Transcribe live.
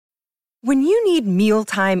When you need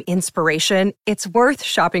mealtime inspiration, it's worth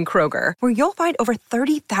shopping Kroger, where you'll find over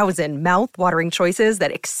 30,000 mouth-watering choices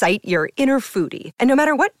that excite your inner foodie. And no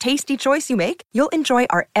matter what tasty choice you make, you'll enjoy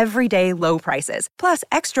our everyday low prices, plus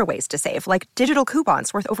extra ways to save, like digital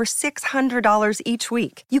coupons worth over $600 each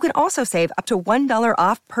week. You can also save up to $1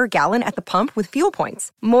 off per gallon at the pump with fuel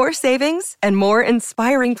points. More savings and more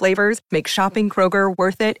inspiring flavors make shopping Kroger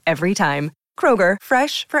worth it every time. Kroger,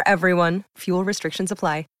 fresh for everyone. Fuel restrictions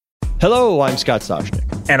apply. Hello, I'm Scott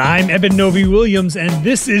Soshnick. And I'm Eben Novi-Williams, and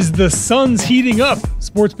this is the Suns Heating Up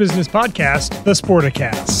sports business podcast, The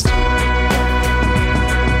Sporticast.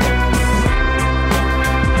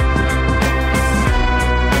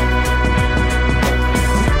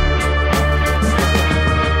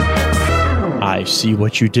 I see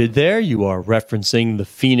what you did there. You are referencing the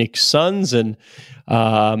Phoenix Suns, and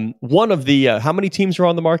one of the how many teams are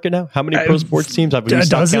on the market now? How many pro sports teams? I've a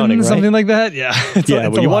dozen, counting, right? Something like that. Yeah,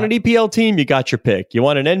 you want an EPL team, you got your pick. You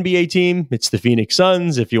want an NBA team, it's the Phoenix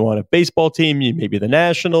Suns. If you want a baseball team, maybe the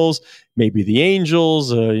Nationals, maybe the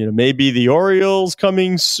Angels, maybe the Orioles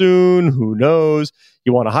coming soon. Who knows?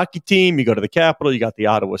 You want a hockey team, you go to the Capitol. You got the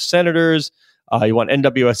Ottawa Senators. You want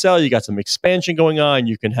NWSL, you got some expansion going on.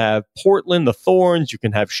 You can have Portland, the Thorns. You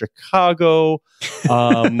can have Chicago.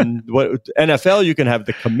 NFL, you can have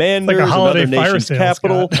the Commanders, like another nation's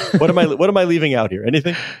capital. What am I leaving out here?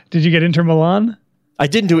 Anything? Did you get Inter Milan? I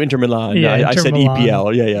didn't do Inter Milan. Yeah, I said Milan.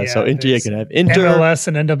 EPL. Yeah. So you can have Inter. MLS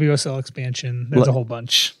and NWSL expansion. There's a whole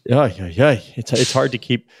bunch. Yeah. It's hard to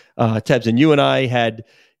keep tabs. And you and I had,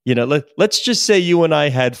 let's just say you and I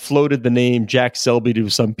had floated the name Jack Selby to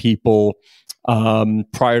some people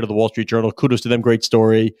prior to the Wall Street Journal. Kudos to them. Great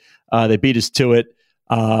story. They beat us to it.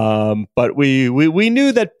 But we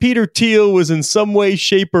knew that Peter Thiel was in some way,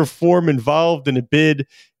 shape, or form involved in a bid.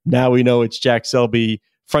 Now we know it's Jack Selby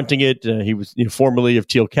fronting it. He was formerly of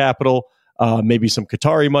Thiel Capital. Maybe some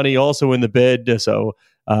Qatari money also in the bid. So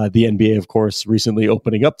the NBA, of course, recently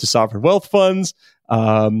opening up to sovereign wealth funds,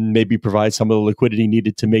 maybe provide some of the liquidity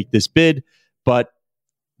needed to make this bid. But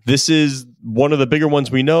this is one of the bigger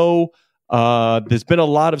ones we know. There's been a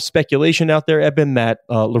lot of speculation out there, Eben, that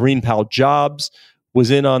Laureen Powell-Jobs was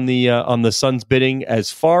in on the Suns bidding.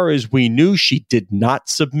 As far as we knew, she did not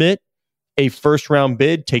submit a first-round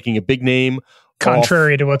bid, taking a big name.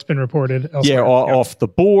 Contrary to what's been reported elsewhere. Off the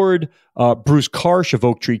board. Bruce Karsh of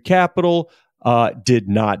Oak Tree Capital did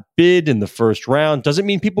not bid in the first round. Doesn't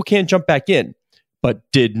mean people can't jump back in, but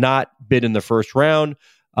did not bid in the first round.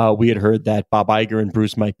 We had heard that Bob Iger and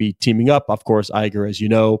Bruce might be teaming up. Of course, Iger, as you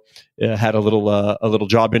know, had a little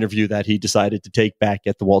job interview that he decided to take back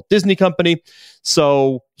at the Walt Disney Company.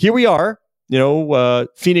 So here we are,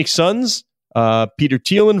 Phoenix Suns, Peter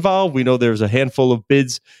Thiel involved. We know there's a handful of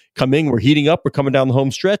bids coming. We're heating up. We're coming down the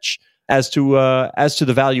home stretch. As to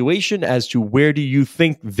the valuation, as to where do you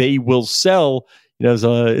think they will sell?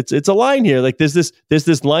 It's a line here. Like there's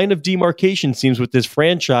this line of demarcation seems with this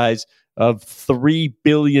franchise of $3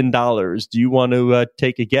 billion. Do you want to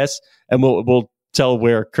take a guess? And we'll tell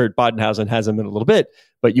where Kurt Badenhausen has him in a little bit.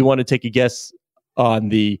 But you want to take a guess on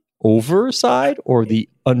the over side or the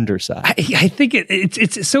under side? I think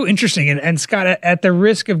it's so interesting. And Scott, at the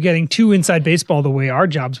risk of getting too inside baseball the way our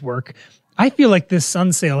jobs work, I feel like this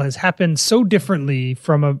Sun sale has happened so differently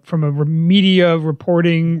from a media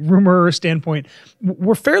reporting rumor standpoint.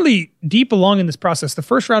 We're fairly deep along in this process. The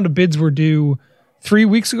first round of bids were due 4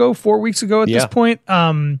 weeks ago at this point.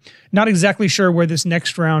 Not exactly sure where this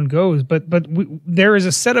next round goes, but there is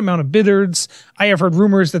a set amount of bidders. I have heard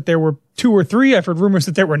rumors that there were 2 or 3. I've heard rumors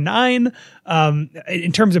that there were 9.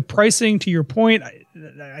 In terms of pricing, to your point,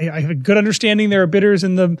 I have a good understanding there are bidders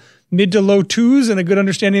in the mid to low 2s and a good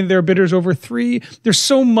understanding that there are bidders over 3. There's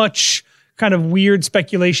so much kind of weird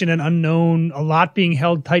speculation and unknown, a lot being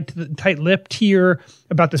held tight-lipped here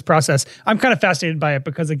about this process. I'm kind of fascinated by it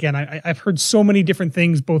because, again, I've heard so many different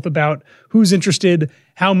things, both about who's interested,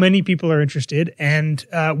 how many people are interested, and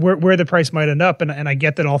where the price might end up. And I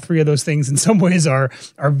get that all 3 of those things in some ways are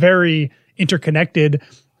very interconnected.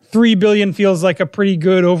 $3 billion feels like a pretty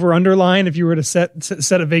good over-under line if you were to set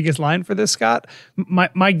a Vegas line for this, Scott.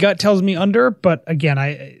 My gut tells me under, but again,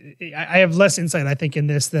 I have less insight, I think, in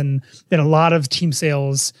this than a lot of team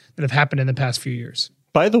sales that have happened in the past few years.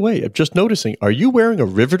 By the way, I'm just noticing, are you wearing a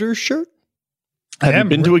Riveters shirt? Have you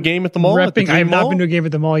been to a game at the mall? I have not been to a game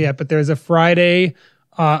at the mall yet, but there's a Friday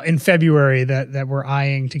in February that we're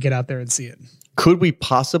eyeing to get out there and see it. Could we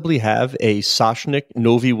possibly have a Soshnik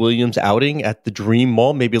Novi Williams outing at the Dream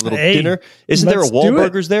Mall? Maybe a little dinner. Isn't there a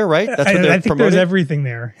Wahlburgers there, right? That's what they're I think promoting? There's everything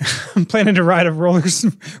there. I'm planning to ride a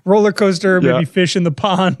roller coaster, maybe fish in the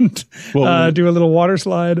pond, do a little water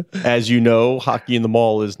slide. As you know, hockey in the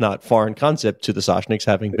mall is not foreign concept to the Soshniks,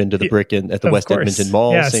 having been to the Brick at the West Edmonton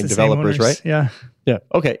Mall. Yeah, same developers, same owners, right? Yeah. Yeah.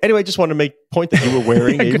 Okay. Anyway, just wanted to make point that you were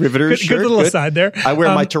wearing a Riveters shirt. Good little aside there. I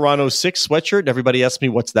wear my Toronto 6 sweatshirt, and everybody asks me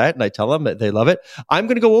what's that, and I tell them that they love it. I'm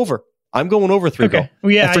going to go over. I'm going over 3 goal.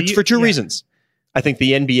 Well, yeah, for two reasons. I think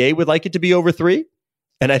the NBA would like it to be over 3,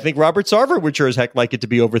 and I think Robert Sarver would sure as heck like it to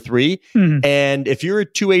be over 3. Mm-hmm. And if you're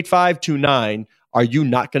at 285, 29, are you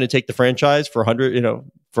not going to take the franchise for 100?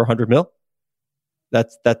 For 100 mil?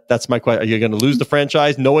 That's my question. Are you going to lose the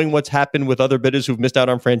franchise, knowing what's happened with other bidders who've missed out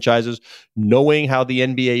on franchises, knowing how the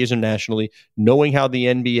NBA is internationally, knowing how the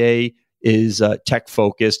NBA is tech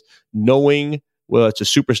focused, knowing it's a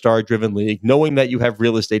superstar driven league, knowing that you have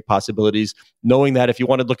real estate possibilities, knowing that if you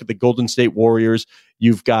want to look at the Golden State Warriors,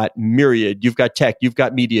 you've got myriad, you've got tech, you've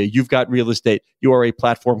got media, you've got real estate, you are a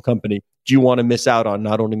platform company. Do you want to miss out on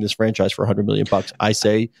not owning this franchise for $100 million? I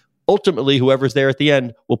say, ultimately, whoever's there at the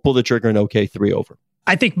end will pull the trigger and okay 3 over.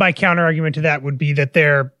 I think my counter argument to that would be that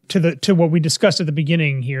they're to what we discussed at the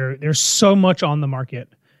beginning here. There's so much on the market.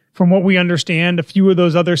 From what we understand, a few of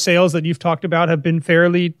those other sales that you've talked about have been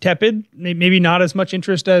fairly tepid. Maybe not as much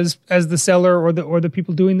interest as the seller or the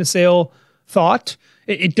people doing the sale thought.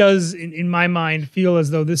 It does, in my mind, feel as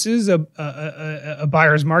though this is a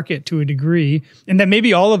buyer's market to a degree, and that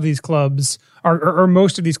maybe all of these clubs or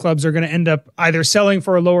most of these clubs are going to end up either selling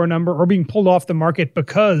for a lower number or being pulled off the market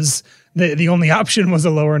because the only option was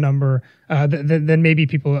a lower number than maybe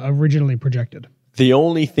people originally projected. The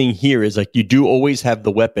only thing here is you do always have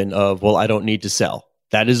the weapon of, well, I don't need to sell.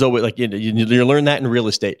 That is always you learn that in real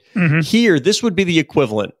estate. Mm-hmm. Here, this would be the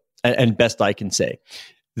equivalent, and best I can say,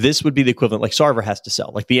 this would be the equivalent. Sarver has to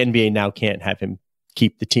sell. The NBA now can't have him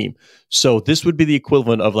keep the team. So this would be the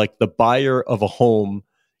equivalent of the buyer of a home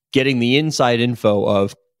getting the inside info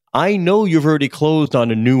of, I know you've already closed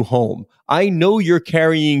on a new home. I know you're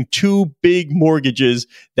carrying 2 big mortgages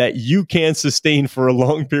that you can't sustain for a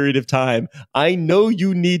long period of time. I know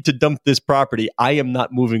you need to dump this property. I am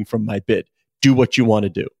not moving from my bid. Do what you want to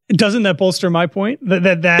do. Doesn't that bolster my point?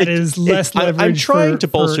 That is less leverage. I'm trying to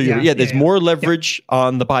bolster you. Yeah, there's more leverage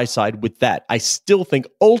on the buy side with that. I still think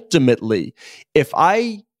ultimately, if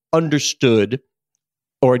I understood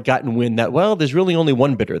or had gotten wind that, well, there's really only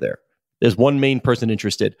one bidder there, there's one main person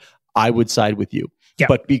interested, I would side with you. Yeah.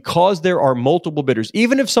 But because there are multiple bidders,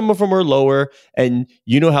 even if some of them are lower, and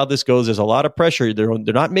you know how this goes, there's a lot of pressure. They're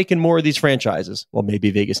not making more of these franchises. Well,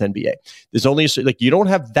 maybe Vegas NBA. There's only you don't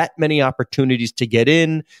have that many opportunities to get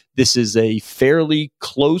in. This is a fairly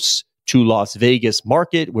close to Las Vegas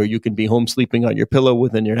market where you can be home sleeping on your pillow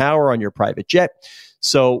within an hour on your private jet.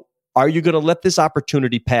 So are you going to let this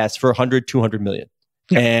opportunity pass for 100, 200 million?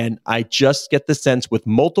 Yeah. And I just get the sense with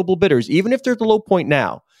multiple bidders, even if they're at the low point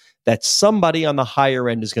now, that somebody on the higher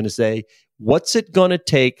end is going to say, what's it going to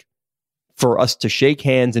take for us to shake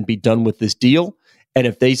hands and be done with this deal? And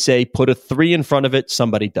if they say put a 3 in front of it,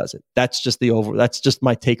 somebody does it. That's just that's just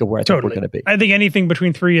my take of where I think we're going to be. I think anything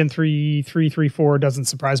between 3 and 3.4 doesn't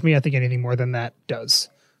surprise me. I think anything more than that does.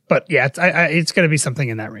 But yeah, it's going to be something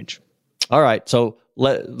in that range. All right. So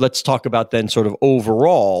let's talk about then sort of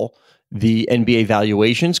overall the NBA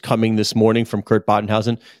valuations coming this morning from Kurt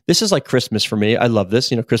Badenhausen. This is like Christmas for me. I love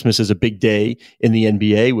this. Christmas is a big day in the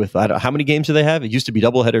NBA with, how many games do they have? It used to be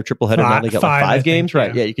doubleheader, tripleheader. Now they got 5 games,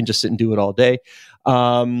 right? Yeah, you can just sit and do it all day.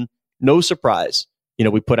 No surprise.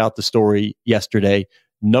 We put out the story yesterday.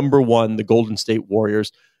 Number 1, the Golden State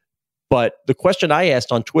Warriors. But the question I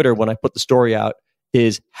asked on Twitter when I put the story out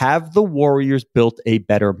is, have the Warriors built a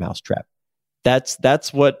better mousetrap?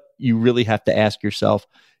 That's what you really have to ask yourself.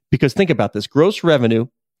 Because think about this. Gross revenue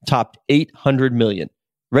topped $800 million.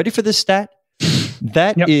 Ready for this stat?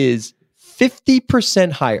 That is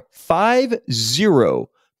 50% higher,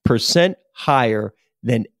 50% higher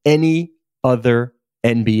than any other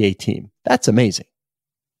NBA team. That's amazing.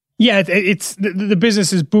 Yeah, it's the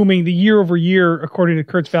business is booming. The year over year, according to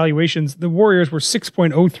Kurt's valuations, the Warriors were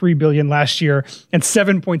 $6.03 billion last year and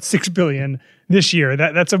 $7.6 billion this year.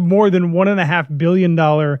 That's a more than $1.5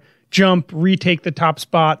 billion jump, retake the top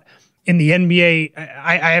spot in the NBA.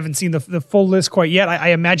 I haven't seen the full list quite yet.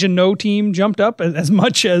 I imagine no team jumped up as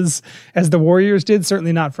much as the Warriors did.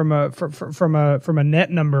 Certainly not from a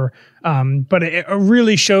net number. But it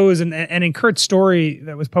really shows. And in Kurt's story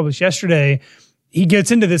that was published yesterday, he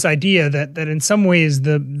gets into this idea that in some ways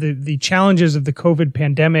the challenges of the COVID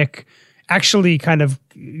pandemic actually kind of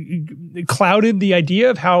clouded the idea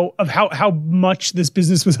of how much this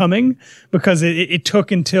business was humming, because it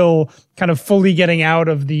took until kind of fully getting out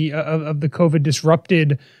of the COVID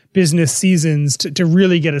disrupted business seasons to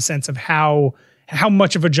really get a sense of how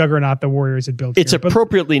much of a juggernaut the Warriors had built. It's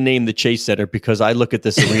appropriately named the Chase Center because I look at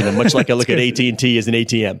this arena much like I look at AT&T as an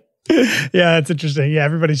ATM. Yeah, that's interesting. Yeah,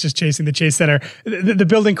 everybody's just chasing the Chase Center. The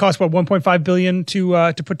building cost $1.5 billion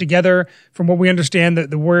to put together. From what we understand,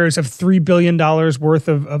 the Warriors have $3 billion worth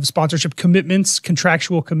of sponsorship commitments,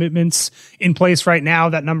 contractual commitments in place right now.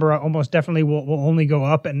 That number almost definitely will only go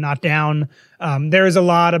up and not down. There is a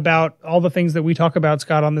lot about all the things that we talk about,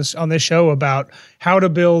 Scott, on this show about how to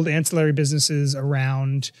build ancillary businesses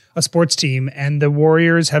around a sports team, and the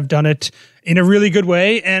Warriors have done it in a really good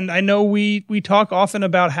way. And I know we talk often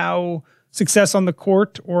about how success on the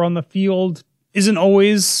court or on the field isn't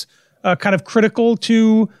always kind of critical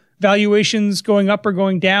to valuations going up or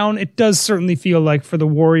going down. It does certainly feel like for the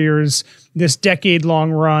Warriors, this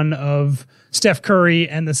decade-long run of Steph Curry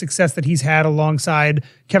and the success that he's had alongside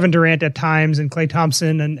Kevin Durant at times and Klay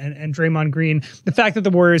Thompson and Draymond Green, the fact that the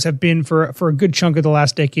Warriors have been for a good chunk of the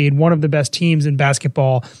last decade one of the best teams in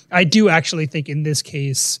basketball, I do actually think in this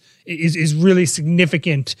case is really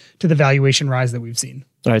significant to the valuation rise that we've seen.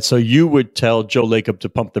 All right, so you would tell Joe Lacob to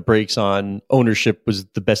pump the brakes on ownership was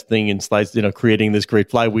the best thing in slides, creating this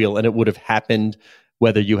great flywheel, and it would have happened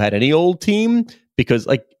whether you had any old team. Because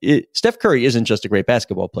Steph Curry isn't just a great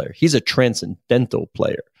basketball player. He's a transcendental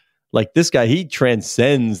player. Like this guy, he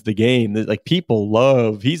transcends the game. Like people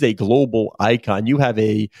love, he's a global icon. You have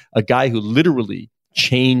a guy who literally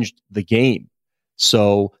changed the game.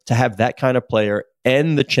 So to have that kind of player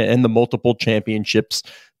and the multiple championships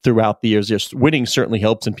throughout the years, just winning certainly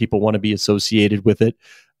helps and people want to be associated with it.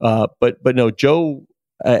 But no, Joe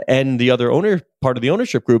and the other part of the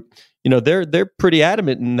ownership group, they're pretty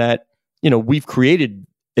adamant in that, we've created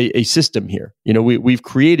a system here. We're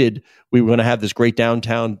going to have this great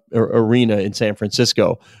downtown arena in San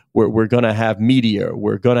Francisco. We're going to have media.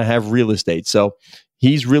 We're going to have real estate. So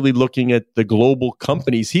he's really looking at the global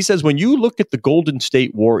companies. He says, when you look at the Golden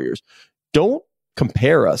State Warriors, don't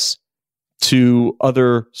compare us to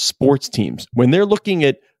other sports teams. When they're looking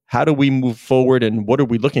at how do we move forward and what are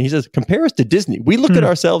we looking at? He says, compare us to Disney. We look at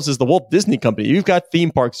ourselves as the Walt Disney Company. You've got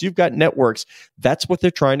theme parks, you've got networks. That's what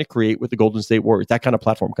they're trying to create with the Golden State Warriors, that kind of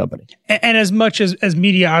platform company. And as much as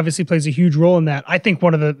media obviously plays a huge role in that, I think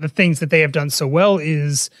one of the things that they have done so well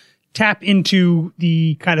is tap into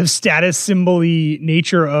the kind of status symbol-y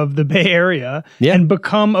nature of the Bay Area and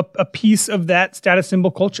become a piece of that status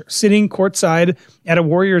symbol culture. Sitting courtside at a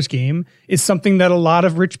Warriors game is something that a lot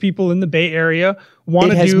of rich people in the Bay Area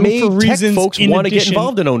want to do for reasons. Folks want to get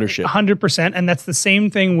involved in ownership. 100%. And that's the same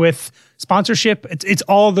thing with sponsorship. It's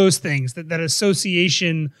all those things, that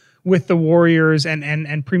association with the Warriors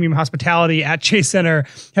and premium hospitality at Chase Center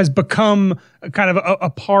has become kind of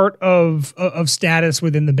a part of status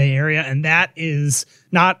within the Bay Area. And that is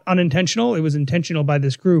not unintentional. It was intentional by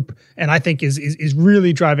this group. And I think is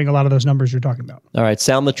really driving a lot of those numbers you're talking about. All right.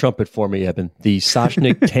 Sound the trumpet for me, Eben. The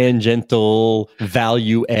Soshnick tangential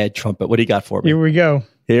value add trumpet. What do you got for me? Here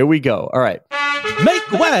we go. All right.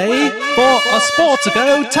 Make way for a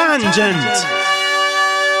Sportico tangent.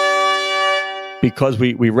 Because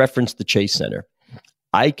we referenced the Chase Center,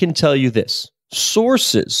 I can tell you this.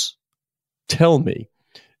 Sources tell me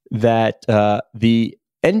that the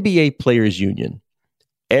NBA Players Union,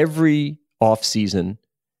 every offseason,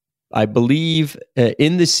 I believe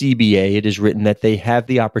in the CBA, it is written that they have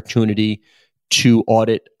the opportunity to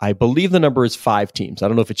audit. I believe the number is 5 teams. I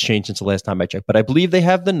don't know if it's changed since the last time I checked, but I believe they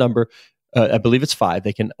have the number. I believe it's 5.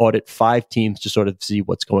 They can audit 5 teams to sort of see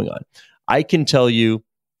what's going on. I can tell you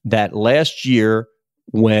that last year,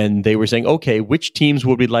 when they were saying, okay, which teams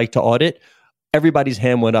would we like to audit? Everybody's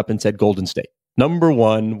hand went up and said Golden State. Number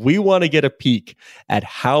one, we want to get a peek at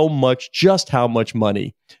how much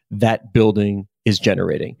money that building is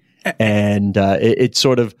generating. And it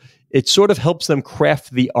sort of helps them craft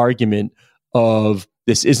the argument of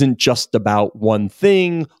this isn't just about one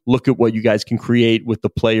thing. Look at what you guys can create with the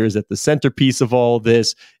players at the centerpiece of all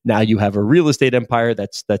this. Now you have a real estate empire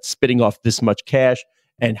that's spitting off this much cash.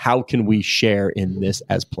 And how can we share in this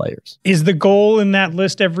as players? Is the goal in that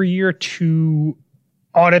list every year to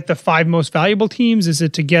audit the 5 most valuable teams? Is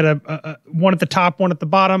it to get a one at the top, one at the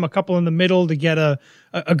bottom, a couple in the middle to get a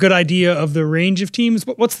good idea of the range of teams?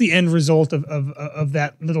 What's the end result of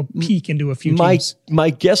that little peek into a few teams?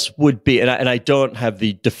 My guess would be, and I don't have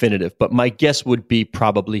the definitive, but my guess would be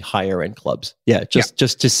probably higher end clubs. Just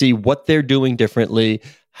to see what they're doing differently,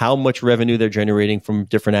 how much revenue they're generating from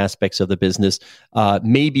different aspects of the business.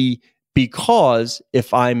 Maybe because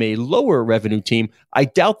if I'm a lower revenue team, I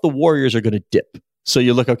doubt the Warriors are going to dip. So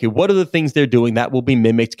you look, okay, what are the things they're doing that will be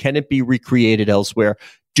mimicked? Can it be recreated elsewhere?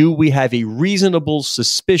 Do we have a reasonable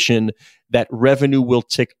suspicion that revenue will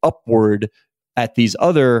tick upward at these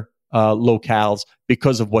other locales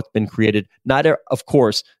because of what's been created? Of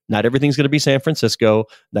course, not everything's going to be San Francisco.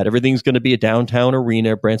 Not everything's going to be a downtown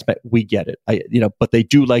arena, brand spank. We get it. But they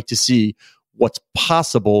do like to see what's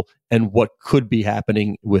possible and what could be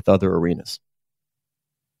happening with other arenas.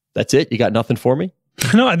 That's it. You got nothing for me?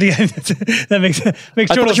 No, that makes total sense. I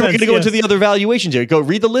thought you were going to go into the other valuations here. Go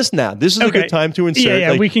read the list now. This is a good time to insert.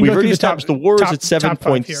 Yeah, we can go already through established the Warriors at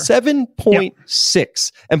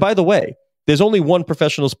 7.6. And by the way, there's only one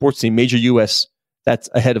professional sports team, Major US, that's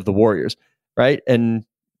ahead of the Warriors, right? And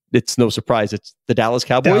it's no surprise. It's the Dallas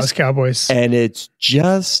Cowboys. And it's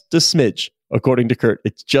just a smidge, according to Kurt.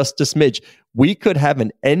 It's just a smidge. We could have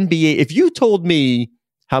an NBA. If you told me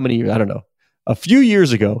a few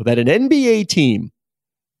years ago that an NBA team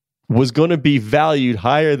was going to be valued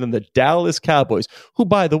higher than the Dallas Cowboys, who,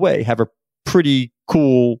 by the way, have a pretty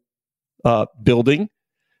cool building.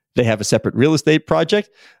 They have a separate real estate project.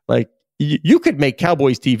 Like, you could make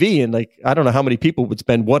Cowboys TV, and I don't know how many people would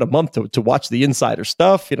spend a month to watch the insider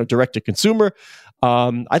stuff, direct to consumer.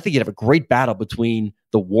 I think you'd have a great battle between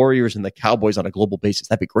the Warriors and the Cowboys on a global basis.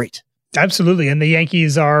 That'd be great. Absolutely. And the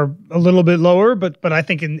Yankees are a little bit lower, but I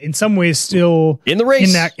think in some ways still in the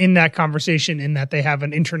race, in that conversation, in that they have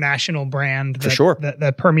an international brand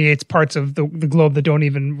that permeates parts of the globe that don't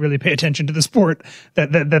even really pay attention to the sport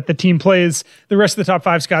that the team plays. The rest of the top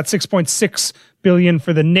five, Scott, 6.6 billion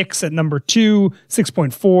for the Knicks at number 2,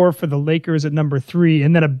 6.4 for the Lakers at number 3,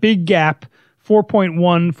 and then a big gap,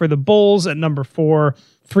 4.1 for the Bulls at number 4,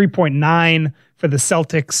 3.9 for the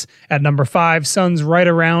Celtics at number 5. Suns right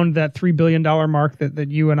around that $3 billion mark that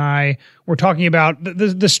you and I were talking about.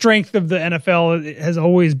 The strength of the NFL has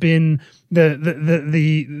always been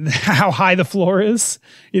the how high the floor is.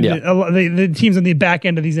 The teams on the back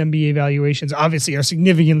end of these NBA valuations obviously are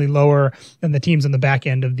significantly lower than the teams on the back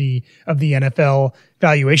end of the NFL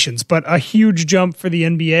valuations. But a huge jump for the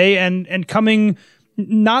NBA and coming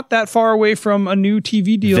not that far away from a new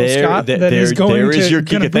TV deal, Scott, that is going there is to your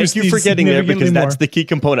key. Thank you for getting there, because that's the key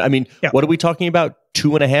component. I mean, what are we talking about?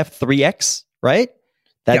 2.5, 3x, right?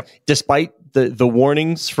 Despite the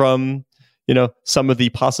warnings from some of the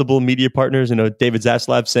possible media partners, David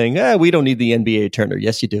Zaslav saying, we don't need the NBA at Turner.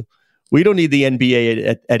 Yes, you do. We don't need the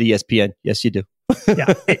NBA at ESPN. Yes, you do.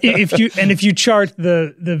 If you chart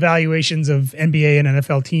the valuations of NBA and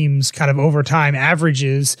NFL teams kind of over time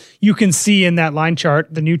averages, you can see in that line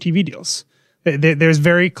chart the new TV deals. There's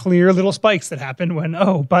very clear little spikes that happen when,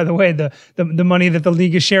 by the way, the money that the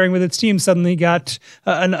league is sharing with its team suddenly got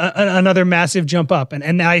another massive jump up.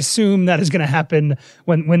 And I assume that is going to happen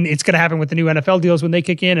when it's going to happen with the new NFL deals when they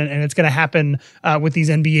kick in, and it's going to happen with these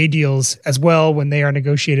NBA deals as well when they are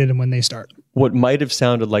negotiated and when they start. What might have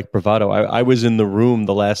sounded like bravado, I was in the room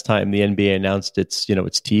the last time the NBA announced its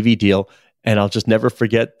TV deal, and I'll just never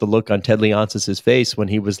forget the look on Ted Leonsis' face when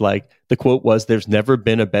he was like, the quote was, "There's never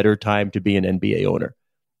been a better time to be an NBA owner,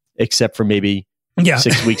 except for maybe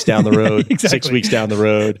 6 weeks down the road, exactly. 6 weeks down the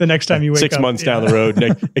road, the next time you wake 6 up, months down the road,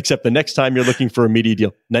 except the next time you're looking for a media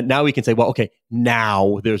deal." Now we can say, well, okay,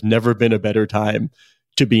 now there's never been a better time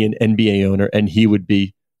to be an NBA owner, and he would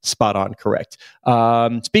be spot on correct.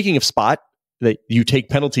 Speaking of spot, that you take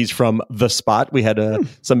penalties from the spot. We had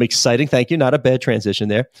some exciting, thank you, not a bad transition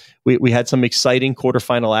there. We had some exciting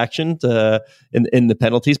quarterfinal action in the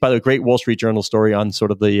penalties. By the way, great Wall Street Journal story on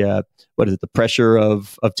sort of the pressure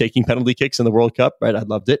of taking penalty kicks in the World Cup, right? I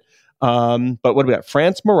loved it. But what do we got?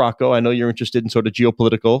 France, Morocco. I know you're interested in sort of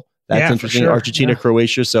geopolitical. That's interesting. Sure. Argentina,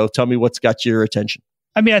 Croatia. So tell me what's got your attention.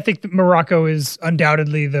 I mean, I think that Morocco is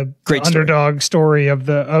undoubtedly the underdog story of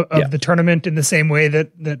the tournament, in the same way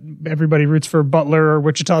that everybody roots for Butler or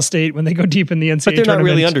Wichita State when they go deep in the NCAA tournament. But they're not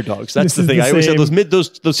really underdogs. That's the thing. I always say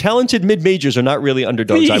those talented mid majors are not really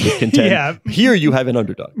underdogs. I would contend. Here you have an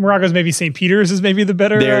underdog. Morocco's maybe St. Peter's is maybe the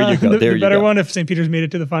better. There you go. The better one if St. Peter's made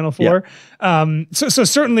it to the Final Four. Yeah. So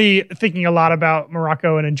certainly thinking a lot about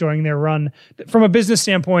Morocco and enjoying their run from a business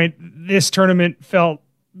standpoint. This tournament felt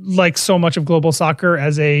like so much of global soccer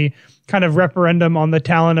as a kind of referendum on the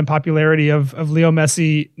talent and popularity of Leo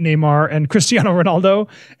Messi, Neymar, and Cristiano Ronaldo.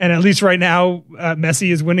 And at least right now, Messi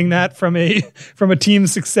is winning that from a team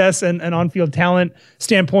success and on-field talent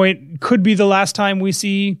standpoint. Could be the last time we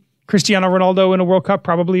see Cristiano Ronaldo in a World Cup.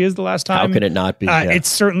 Probably is the last time. How can it not be? It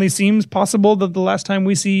certainly seems possible that the last time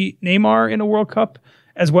we see Neymar in a World Cup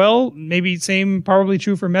as well. Maybe same, probably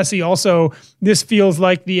true for Messi. Also, this feels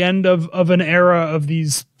like the end of an era of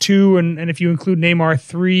these two, and if you include Neymar,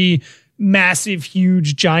 3 massive,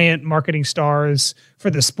 huge, giant marketing stars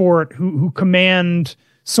for the sport who command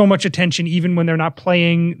so much attention even when they're not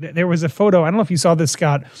playing. There was a photo, I don't know if you saw this,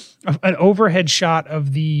 Scott, an overhead shot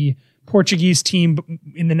of the Portuguese team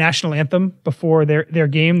in the national anthem before their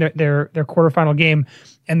game, their quarterfinal game,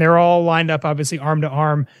 and they're all lined up, obviously arm to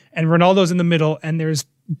arm, and Ronaldo's in the middle, and there's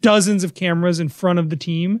dozens of cameras in front of the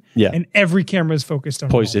team, and every camera is focused on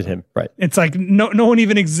poised at Ronaldo. him. Right. It's like no one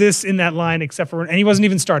even exists in that line except for, and he wasn't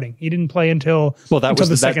even starting. He didn't play until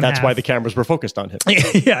the second half. That's why the cameras were focused on him.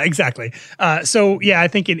 Yeah, exactly. So I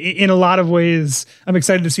think in a lot of ways, I'm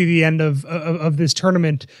excited to see the end of this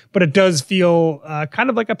tournament, but it does feel kind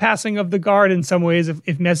of like a passing of the guard in some ways.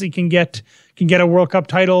 If Messi can get a World Cup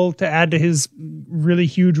title to add to his really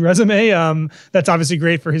huge resume, that's obviously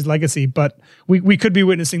great for his legacy. But we could be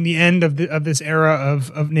witnessing the end of this era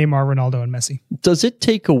of Neymar, Ronaldo, and Messi. Does it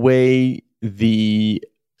take away the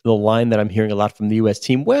line that I'm hearing a lot from the U.S.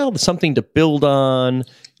 team? Well, there's something to build on.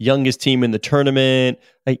 Youngest team in the tournament.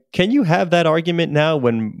 Like, can you have that argument now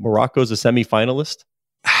when Morocco's a semifinalist?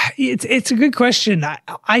 It's a good question.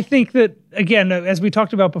 I think that, again, as we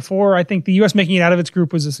talked about before, I think the U.S. making it out of its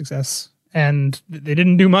group was a success. And they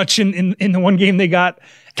didn't do much in the one game they got.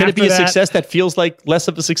 Can it be a success that feels like less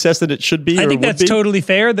of a success than it should be? I think that's totally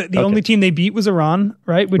fair. The only team they beat was Iran,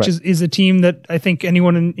 right? Which is a team that I think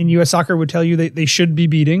anyone in U.S. soccer would tell you they should be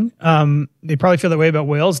beating. They probably feel that way about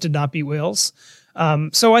Wales, did not beat Wales.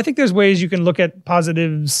 So I think there's ways you can look at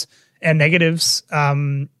positives and negatives.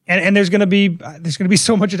 And there's going to be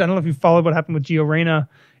so much. I don't know if you followed what happened with Gio Reyna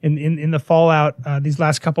in the fallout these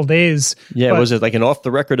last couple days. Yeah, was it like an off the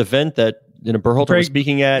record event that Berhalter was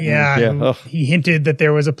speaking at? Yeah, he hinted that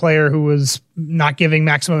there was a player who was not giving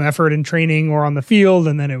maximum effort in training or on the field,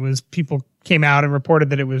 and then it was people came out and reported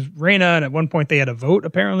that it was Reyna, and at one point they had a vote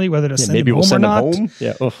apparently whether to send him home or not.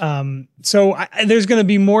 So there's going to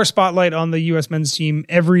be more spotlight on the U.S. men's team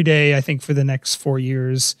every day, I think, for the next 4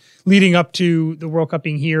 years, leading up to the World Cup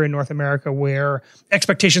being here in North America, where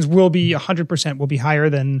expectations will be 100% will be higher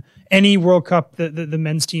than any World Cup that the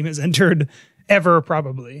men's team has entered ever,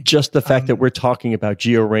 probably. Just the fact that we're talking about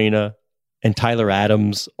Gio Reyna and Tyler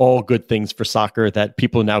Adams, all good things for soccer that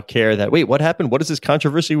people now care that, wait, what happened? What is this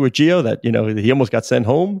controversy with Gio that, he almost got sent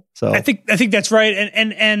home? So I think that's right.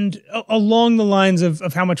 And along the lines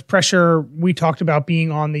of how much pressure we talked about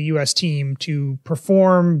being on the US team to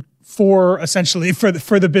perform for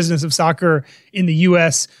the business of soccer in the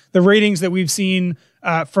US, the ratings that we've seen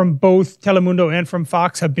from both Telemundo and from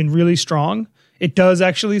Fox have been really strong. It does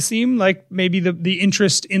actually seem like maybe the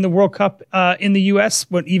interest in the World Cup in the U.S.,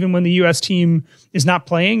 even when the U.S. team is not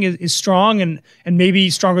playing, is strong and maybe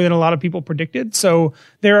stronger than a lot of people predicted. So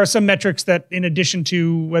there are some metrics that, in addition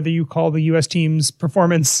to whether you call the U.S. team's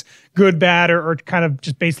performance good, bad, or kind of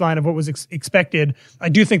just baseline of what was expected, I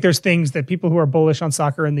do think there's things that people who are bullish on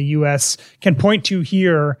soccer in the U.S. can point to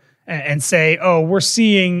here and say, oh, we're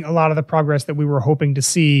seeing a lot of the progress that we were hoping to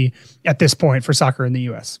see at this point for soccer in the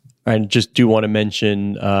U.S. And just do want to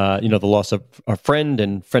mention, the loss of a friend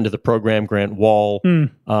of the program, Grant Wall.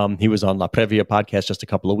 He was on La Previa podcast just a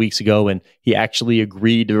couple of weeks ago, and he actually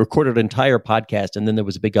agreed to record an entire podcast. And then there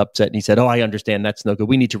was a big upset, and he said, "Oh, I understand. That's no good.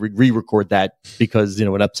 We need to re-record that because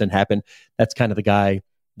an upset happened." That's kind of the guy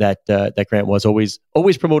that Grant was, always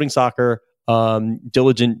promoting soccer,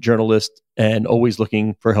 diligent journalist, and always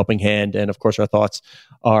looking for a helping hand. And of course, our thoughts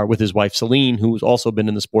are with his wife Celine, who's also been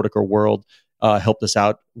in the Sportico world. Helped us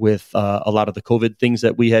out with a lot of the COVID things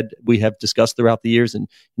that we have discussed throughout the years, and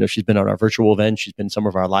she's been on our virtual events, she's been some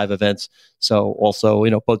of our live events. So also,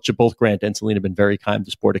 both Grant and Celine have been very kind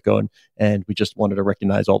to Sportico, and we just wanted to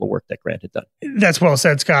recognize all the work that Grant had done. That's well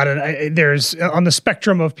said, Scott. And there's on the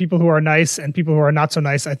spectrum of people who are nice and people who are not so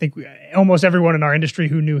nice. I think almost everyone in our industry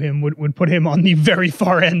who knew him would put him on the very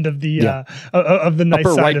far end of the nice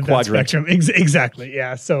upper side right of quadrant. That spectrum. Exactly.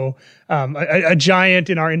 Yeah. So a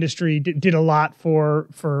giant in our industry did a lot for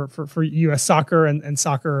U.S. soccer and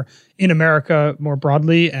soccer in America more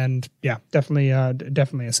broadly, and definitely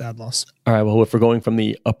a sad loss. All right, well, if we're going from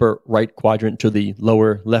the upper right quadrant to the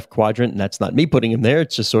lower left quadrant, and that's not me putting him there,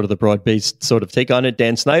 it's just sort of the broad-based sort of take on it,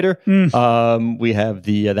 Dan Snyder. We have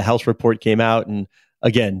the House report came out, and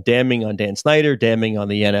again, damning on Dan Snyder, damning on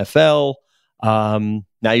the NFL.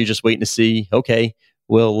 Now you're just waiting to see, okay,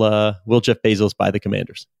 will Jeff Bezos buy the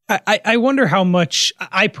Commanders? I wonder how much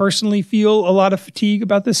I personally feel a lot of fatigue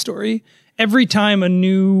about this story. Every time a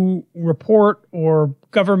new report or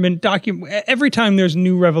government document, every time there's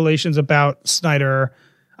new revelations about Snyder,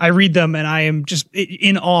 I read them and I am just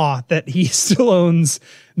in awe that he still owns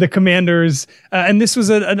the Commanders. And this was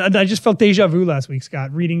I just felt deja vu last week,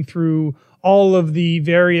 Scott, reading through all of the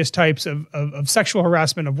various types of sexual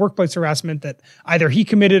harassment, of workplace harassment that either he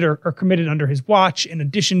committed or committed under his watch, in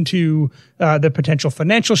addition to the potential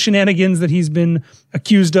financial shenanigans that he's been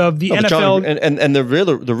accused of. The NFL and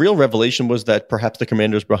the real revelation was that perhaps the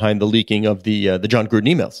Commanders behind the leaking of the John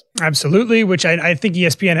Gruden emails. Absolutely, which I think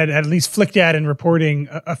ESPN had at least flicked at in reporting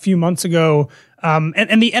a few months ago.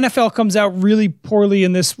 And the NFL comes out really poorly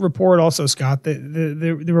in this report also, Scott.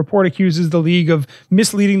 The report accuses the league of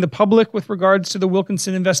misleading the public with regards to the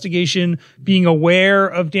Wilkinson investigation, being aware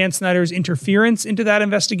of Dan Snyder's interference into that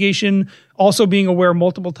investigation, also being aware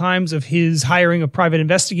multiple times of his hiring of private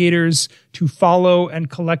investigators to follow and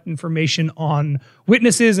collect information on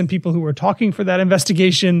witnesses and people who were talking for that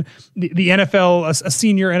investigation. The NFL, a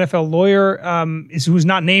senior NFL lawyer, who's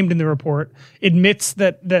not named in the report, admits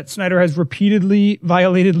that Snyder has repeatedly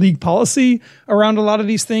violated league policy around a lot of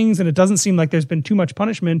these things, and it doesn't seem like there's been too much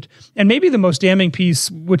punishment. And maybe the most damning piece,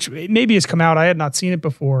 which maybe has come out, I had not seen it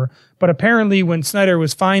before, but apparently when Snyder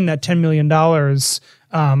was fined that $10 million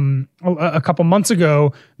a couple months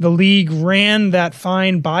ago, the league ran that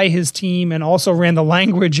fine by his team and also ran the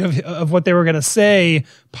language of what they were going to say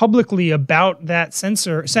publicly about that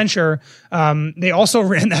censure. They also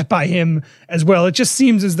ran that by him as well. It just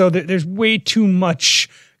seems as though there's way too much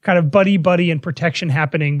kind of buddy and protection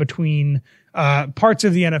happening between parts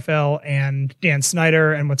of the NFL and Dan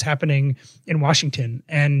Snyder and what's happening in Washington.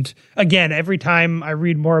 And again, every time I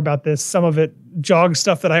read more about this, some of it jogs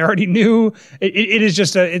stuff that I already knew. It is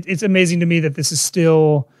just it's amazing to me that this is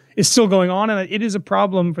still going on, and it is a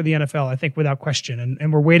problem for the NFL, I think, without question.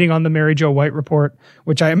 And we're waiting on the Mary Jo White report,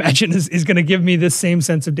 which I imagine is going to give me this same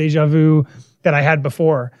sense of deja vu that I had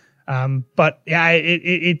before. But yeah,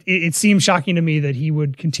 it seems shocking to me that he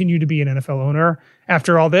would continue to be an NFL owner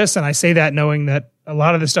after all this. And I say that knowing that a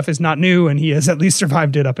lot of this stuff is not new, and he has at least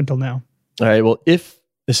survived it up until now. All right. Well, if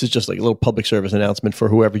this is just like a little public service announcement for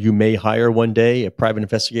whoever you may hire one day, a private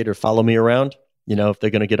investigator, follow me around. You know, if they're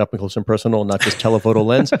going to get up and close and personal, not just telephoto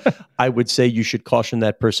lens, I would say you should caution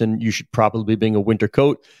that person. You should probably bring a winter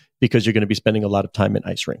coat, because you're going to be spending a lot of time in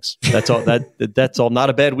ice rinks. That's all. That's all.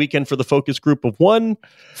 Not a bad weekend for the focus group of one,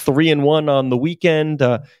 3-1 on the weekend.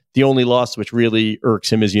 The only loss, which really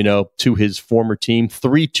irks him, is, to his former team,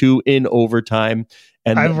 3-2 in overtime.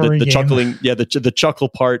 And the chuckling, the chuckle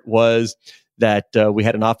part was that we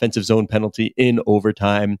had an offensive zone penalty in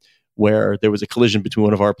overtime where there was a collision between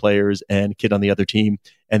one of our players and a kid on the other team,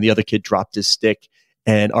 and the other kid dropped his stick,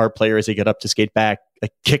 and our player, as they got up to skate back,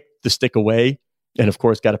 kicked the stick away. And of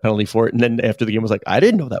course, got a penalty for it. And then after the game, was like, I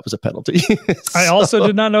didn't know that was a penalty. I also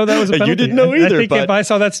did not know that was a penalty. You didn't know either. I think if I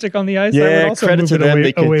saw that stick on the ice, I would also credit to them.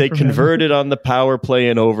 They converted him. On the power play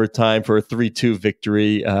in overtime for a 3-2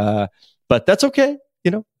 victory. But that's okay.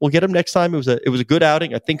 We'll get them next time. It was a good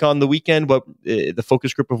outing. I think on the weekend, the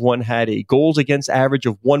focus group of one had a goals against average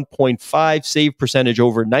of 1.5, save percentage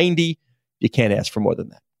over 90. You can't ask for more than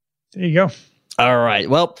that. There you go. All right.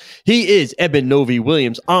 Well, he is Eben Novi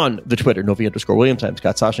Williams on the Twitter, Novi_Williams. I'm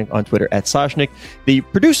Scott Soshnick on Twitter @Soshnick. The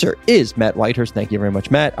producer is Matt Whitehurst. Thank you very much,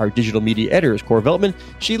 Matt. Our digital media editor is Cora Veltman.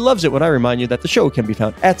 She loves it when I remind you that the show can be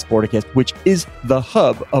found at Sporticast, which is the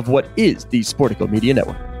hub of what is the Sportico Media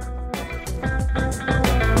Network.